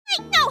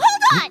Hey, no,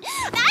 hold on!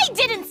 I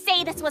didn't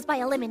say this was by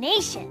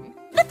elimination.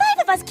 The 5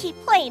 of us keep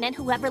playing, and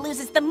whoever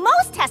loses the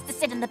most has to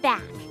sit in the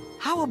back.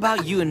 How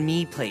about you and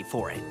me play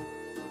for it?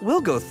 We'll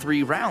go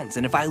 3 rounds,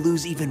 and if I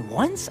lose even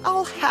once,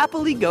 I'll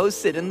happily go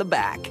sit in the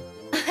back.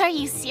 Are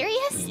you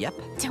serious? Yep.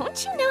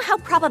 Don't you know how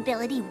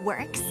probability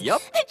works? Yep.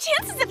 The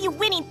chances of you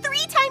winning 3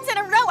 times in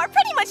a row are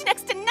pretty much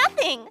next to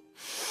nothing.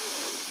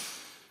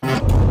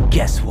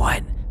 Guess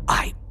what?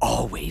 I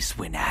always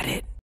win at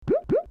it.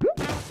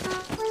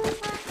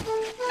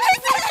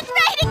 This isn't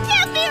right! It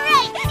can't be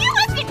right! You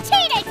must be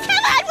cheating!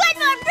 Come on, one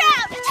more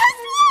round! Just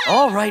one!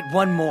 All right,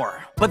 one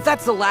more. But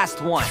that's the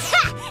last one.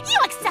 Ha! You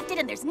accepted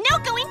and there's no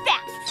going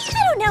back!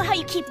 I don't know how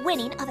you keep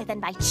winning other than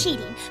by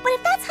cheating, but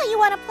if that's how you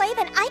want to play,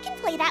 then I can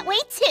play that way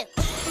too.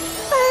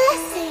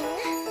 Blessing.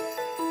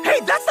 Hey,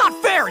 that's not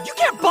fair! You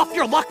can't buff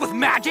your luck with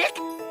magic!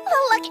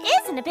 Well, luck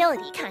is an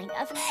ability, kind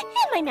of.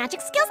 And my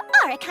magic skills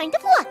are a kind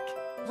of luck.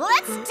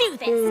 Let's do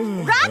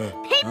this! Rock,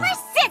 paper,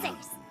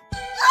 scissors!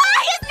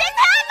 Why is this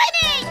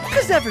happening?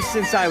 Because ever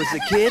since I was a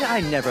kid,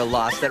 I never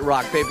lost at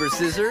rock, paper,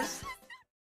 scissors.